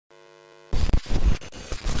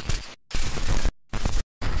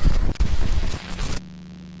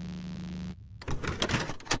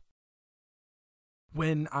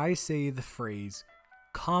When I say the phrase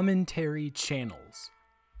commentary channels,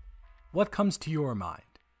 what comes to your mind?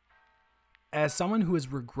 As someone who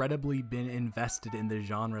has regrettably been invested in the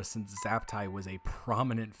genre since Zaptai was a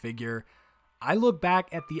prominent figure, I look back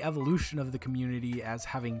at the evolution of the community as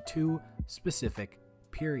having two specific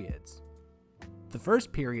periods. The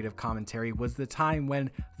first period of commentary was the time when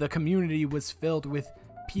the community was filled with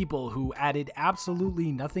people who added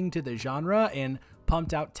absolutely nothing to the genre and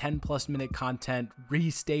pumped out 10+ minute content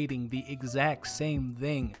restating the exact same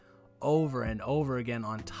thing over and over again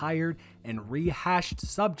on tired and rehashed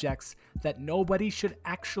subjects that nobody should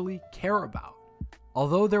actually care about.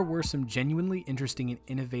 Although there were some genuinely interesting and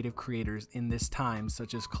innovative creators in this time,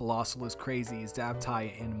 such as Colossal is Crazy,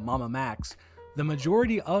 Zaptai, and Mama Max, the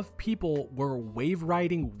majority of people were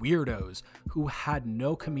wave-riding weirdos who had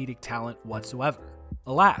no comedic talent whatsoever.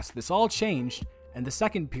 Alas, this all changed, and the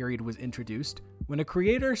second period was introduced when a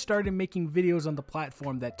creator started making videos on the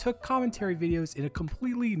platform that took commentary videos in a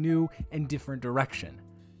completely new and different direction.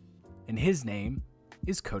 And his name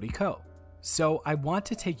is Cody Co. So I want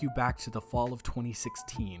to take you back to the fall of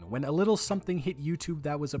 2016 when a little something hit YouTube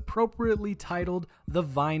that was appropriately titled The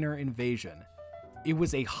Viner Invasion. It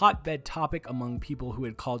was a hotbed topic among people who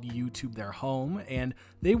had called YouTube their home, and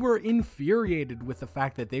they were infuriated with the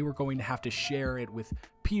fact that they were going to have to share it with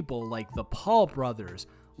people like the Paul brothers,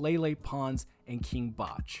 Lele Pons, and King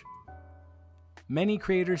Botch. Many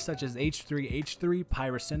creators such as H3H3,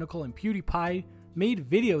 Pyrocynical, and PewDiePie made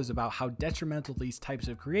videos about how detrimental these types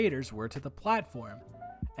of creators were to the platform,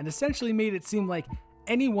 and essentially made it seem like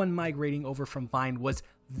anyone migrating over from Vine was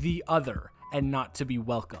the other and not to be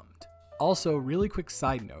welcomed. Also, really quick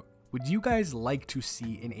side note, would you guys like to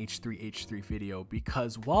see an H3H3 video?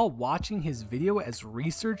 Because while watching his video as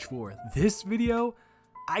research for this video,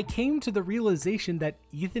 I came to the realization that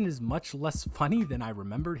Ethan is much less funny than I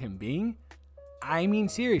remembered him being. I mean,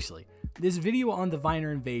 seriously, this video on the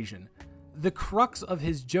Viner Invasion, the crux of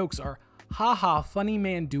his jokes are, haha, funny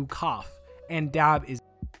man do cough, and dab is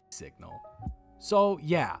signal. So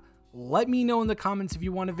yeah, let me know in the comments if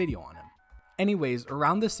you want a video on him. Anyways,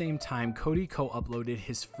 around the same time, Cody co-uploaded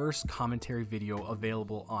his first commentary video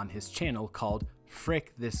available on his channel called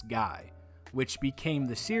Frick This Guy, which became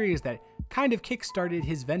the series that kind of kickstarted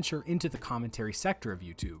his venture into the commentary sector of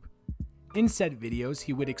YouTube. In said videos,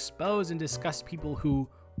 he would expose and discuss people who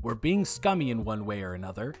were being scummy in one way or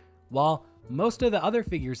another, while most of the other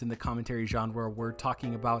figures in the commentary genre were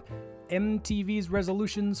talking about MTV's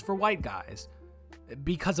resolutions for white guys,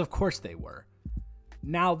 because of course they were.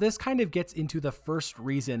 Now, this kind of gets into the first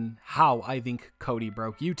reason how I think Cody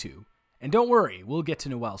broke YouTube. And don't worry, we'll get to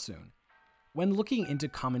Noel soon. When looking into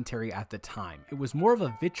commentary at the time, it was more of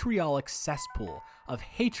a vitriolic cesspool of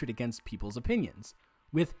hatred against people's opinions,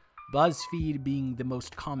 with BuzzFeed being the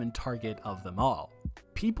most common target of them all.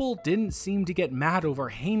 People didn't seem to get mad over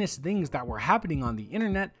heinous things that were happening on the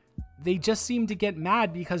internet, they just seemed to get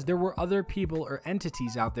mad because there were other people or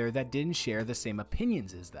entities out there that didn't share the same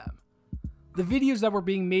opinions as them. The videos that were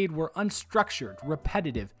being made were unstructured,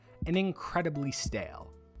 repetitive, and incredibly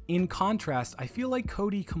stale. In contrast, I feel like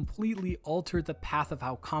Cody completely altered the path of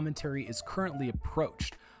how commentary is currently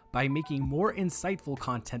approached by making more insightful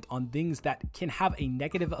content on things that can have a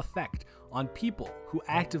negative effect on people who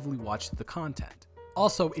actively watch the content.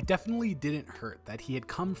 Also, it definitely didn't hurt that he had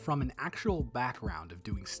come from an actual background of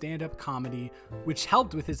doing stand-up comedy, which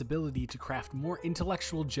helped with his ability to craft more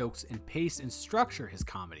intellectual jokes and pace and structure his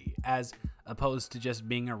comedy, as opposed to just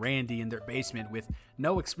being a randy in their basement with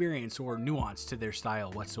no experience or nuance to their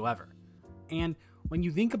style whatsoever. And when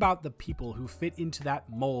you think about the people who fit into that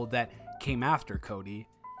mold that came after Cody,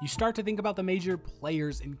 you start to think about the major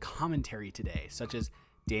players in commentary today, such as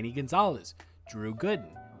Danny Gonzalez, Drew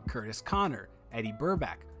Gooden, Curtis Connor, Eddie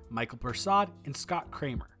Burback, Michael Persad, and Scott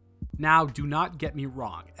Kramer. Now, do not get me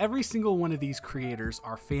wrong, every single one of these creators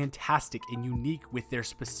are fantastic and unique with their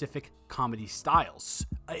specific comedy styles,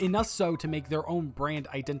 enough so to make their own brand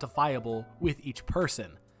identifiable with each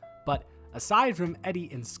person. But aside from Eddie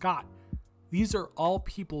and Scott, these are all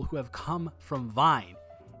people who have come from Vine,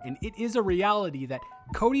 and it is a reality that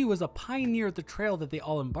Cody was a pioneer of the trail that they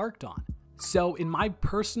all embarked on. So in my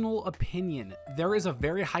personal opinion, there is a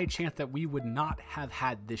very high chance that we would not have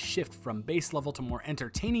had this shift from base level to more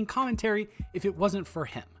entertaining commentary if it wasn't for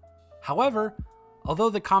him. However, although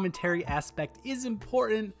the commentary aspect is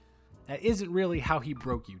important, that isn't really how he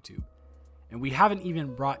broke YouTube. And we haven't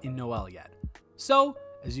even brought in Noel yet. So,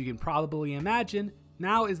 as you can probably imagine,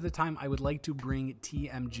 now is the time I would like to bring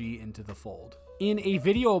TMG into the fold. In a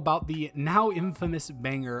video about the now infamous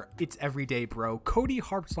banger, It's Everyday Bro, Cody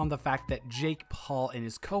harps on the fact that Jake Paul and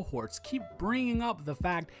his cohorts keep bringing up the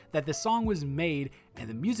fact that the song was made and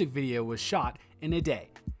the music video was shot in a day.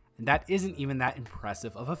 And that isn't even that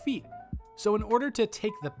impressive of a feat. So in order to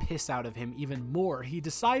take the piss out of him even more, he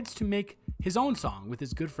decides to make his own song with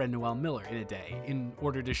his good friend Noel Miller in a day, in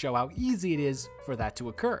order to show how easy it is for that to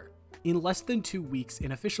occur. In less than 2 weeks,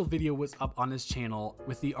 an official video was up on his channel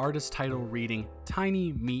with the artist title reading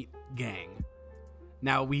Tiny Meat Gang.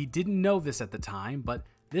 Now, we didn't know this at the time, but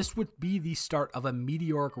this would be the start of a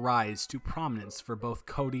meteoric rise to prominence for both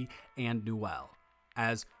Cody and Noel,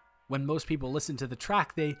 as when most people listened to the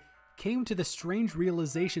track, they came to the strange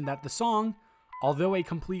realization that the song, although a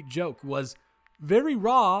complete joke, was very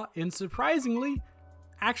raw and surprisingly,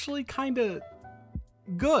 actually kinda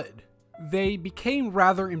good. They became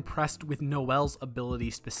rather impressed with Noel's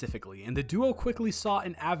ability specifically, and the duo quickly saw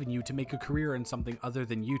an avenue to make a career in something other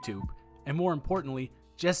than YouTube, and more importantly,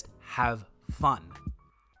 just have fun.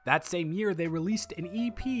 That same year, they released an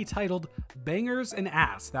EP titled Bangers and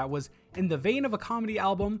Ass that was in the vein of a comedy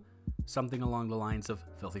album, something along the lines of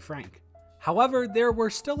Filthy Frank. However, there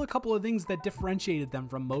were still a couple of things that differentiated them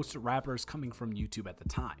from most rappers coming from YouTube at the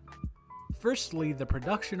time. Firstly, the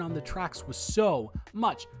production on the tracks was so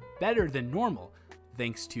much better than normal,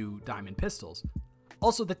 thanks to Diamond Pistols.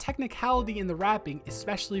 Also, the technicality in the rapping,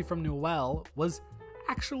 especially from Noel, was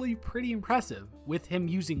actually pretty impressive, with him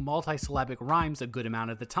using multi-syllabic rhymes a good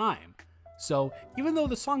amount of the time. So, even though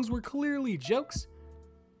the songs were clearly jokes,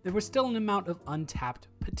 there was still an amount of untapped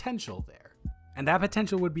potential there. And that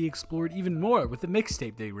potential would be explored even more with the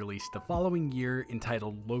mixtape they released the following year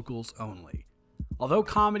entitled Locals Only. Although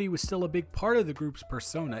comedy was still a big part of the group's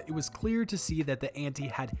persona, it was clear to see that the ante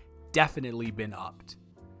had definitely been upped.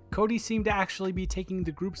 Cody seemed to actually be taking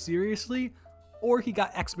the group seriously, or he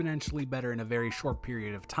got exponentially better in a very short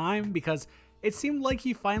period of time, because it seemed like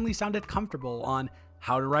he finally sounded comfortable on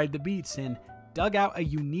how to ride the beats and dug out a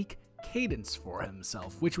unique cadence for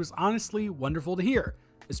himself, which was honestly wonderful to hear,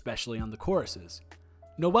 especially on the choruses.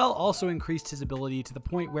 Noel also increased his ability to the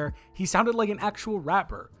point where he sounded like an actual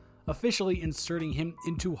rapper, officially inserting him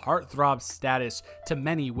into heartthrob status to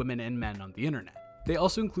many women and men on the internet. They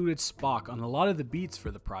also included Spock on a lot of the beats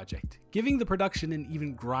for the project, giving the production an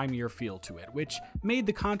even grimier feel to it, which made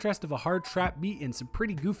the contrast of a hard trap beat and some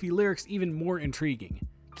pretty goofy lyrics even more intriguing.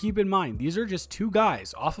 Keep in mind, these are just two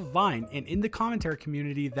guys off of Vine and in the commentary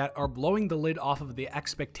community that are blowing the lid off of the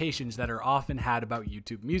expectations that are often had about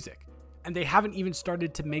YouTube music. And they haven't even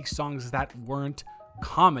started to make songs that weren't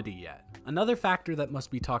comedy yet. Another factor that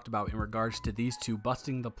must be talked about in regards to these two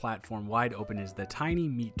busting the platform wide open is the Tiny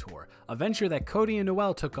Meat Tour, a venture that Cody and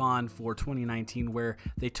Noel took on for 2019, where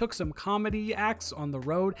they took some comedy acts on the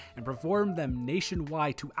road and performed them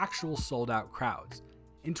nationwide to actual sold-out crowds.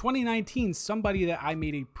 In 2019, somebody that I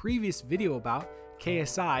made a previous video about,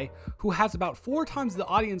 KSI, who has about 4 times the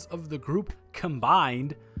audience of the group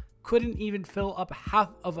combined, couldn't even fill up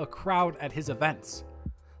half of a crowd at his events.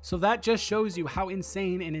 So that just shows you how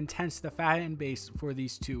insane and intense the fan base for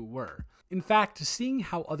these two were. In fact, seeing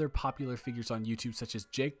how other popular figures on YouTube such as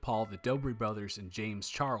Jake Paul, the Dobry Brothers, and James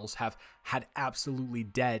Charles have had absolutely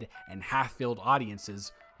dead and half-filled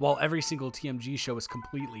audiences, while every single TMG show is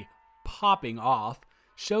completely popping off,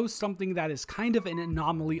 shows something that is kind of an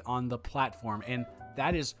anomaly on the platform, and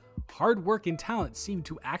that is hard work and talent seem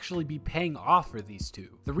to actually be paying off for these two.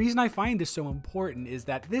 The reason I find this so important is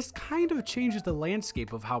that this kind of changes the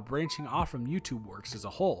landscape of how branching off from YouTube works as a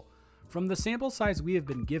whole. From the sample size we have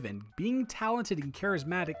been given, being talented and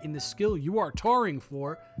charismatic in the skill you are touring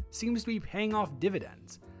for seems to be paying off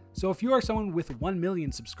dividends. So if you are someone with 1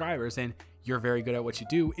 million subscribers and you're very good at what you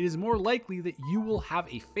do, it is more likely that you will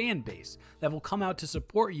have a fan base that will come out to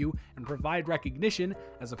support you and provide recognition,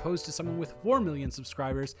 as opposed to someone with 4 million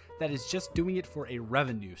subscribers that is just doing it for a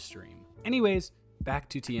revenue stream. Anyways, back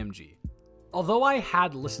to TMG. Although I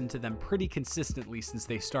had listened to them pretty consistently since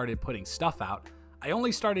they started putting stuff out, I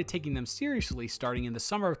only started taking them seriously starting in the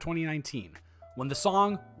summer of 2019, when the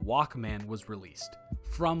song Walkman was released.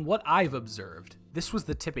 From what I've observed, this was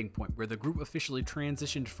the tipping point where the group officially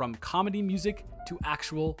transitioned from comedy music to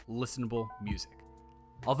actual listenable music.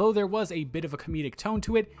 Although there was a bit of a comedic tone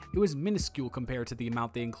to it, it was minuscule compared to the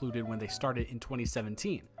amount they included when they started in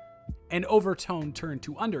 2017. An overtone turned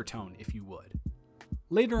to undertone, if you would.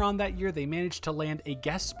 Later on that year, they managed to land a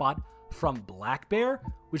guest spot from Black Bear,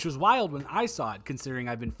 which was wild when I saw it, considering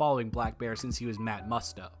I've been following Black Bear since he was Matt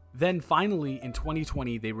Musto. Then finally, in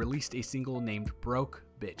 2020, they released a single named Broke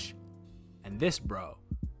Bitch. And this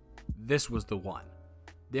was the one.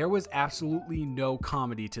 There was absolutely no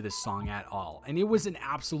comedy to this song at all, and it was an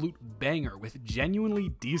absolute banger with genuinely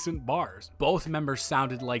decent bars. Both members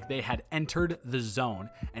sounded like they had entered the zone,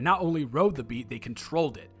 and not only rode the beat, they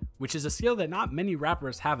controlled it, which is a skill that not many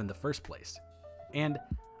rappers have in the first place. And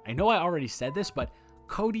I know I already said this, but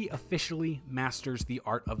Cody officially masters the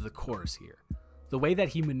art of the chorus here. The way that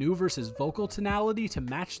he maneuvers his vocal tonality to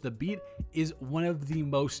match the beat is one of the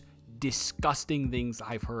most disgusting things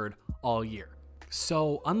I've heard all year.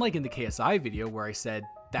 So, unlike in the KSI video where I said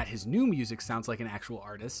that his new music sounds like an actual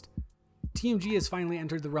artist, TMG has finally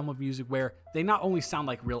entered the realm of music where they not only sound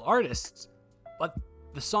like real artists, but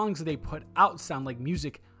the songs they put out sound like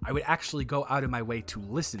music I would actually go out of my way to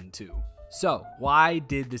listen to. So, why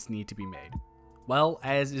did this need to be made? Well,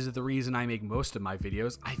 as is the reason I make most of my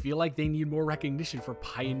videos, I feel like they need more recognition for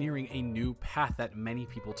pioneering a new path that many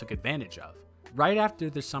people took advantage of. Right after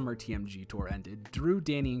the summer TMG tour ended, Drew,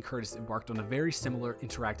 Danny, and Curtis embarked on a very similar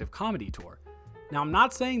interactive comedy tour. Now, I'm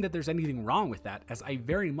not saying that there's anything wrong with that, as I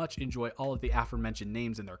very much enjoy all of the aforementioned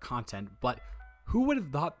names and their content, but who would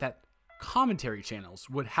have thought that commentary channels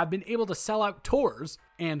would have been able to sell out tours,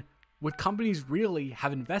 and would companies really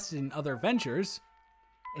have invested in other ventures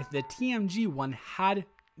if the TMG one had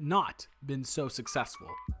not been so successful?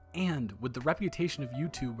 And would the reputation of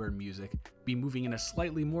YouTuber music be moving in a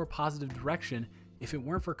slightly more positive direction if it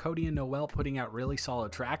weren't for Cody and Noel putting out really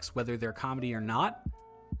solid tracks, whether they're comedy or not?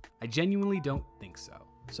 I genuinely don't think so.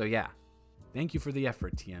 So yeah, thank you for the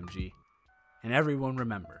effort, TMG. And everyone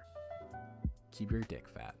remember, keep your dick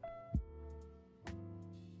fat.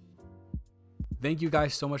 Thank you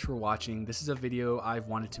guys so much for watching. This is a video I've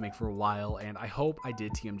wanted to make for a while, and I hope I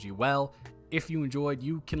did TMG well. If you enjoyed,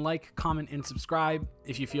 you can like, comment, and subscribe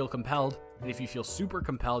if you feel compelled. And if you feel super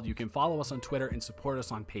compelled, you can follow us on Twitter and support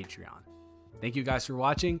us on Patreon. Thank you guys for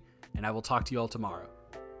watching, and I will talk to you all tomorrow.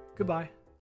 Goodbye.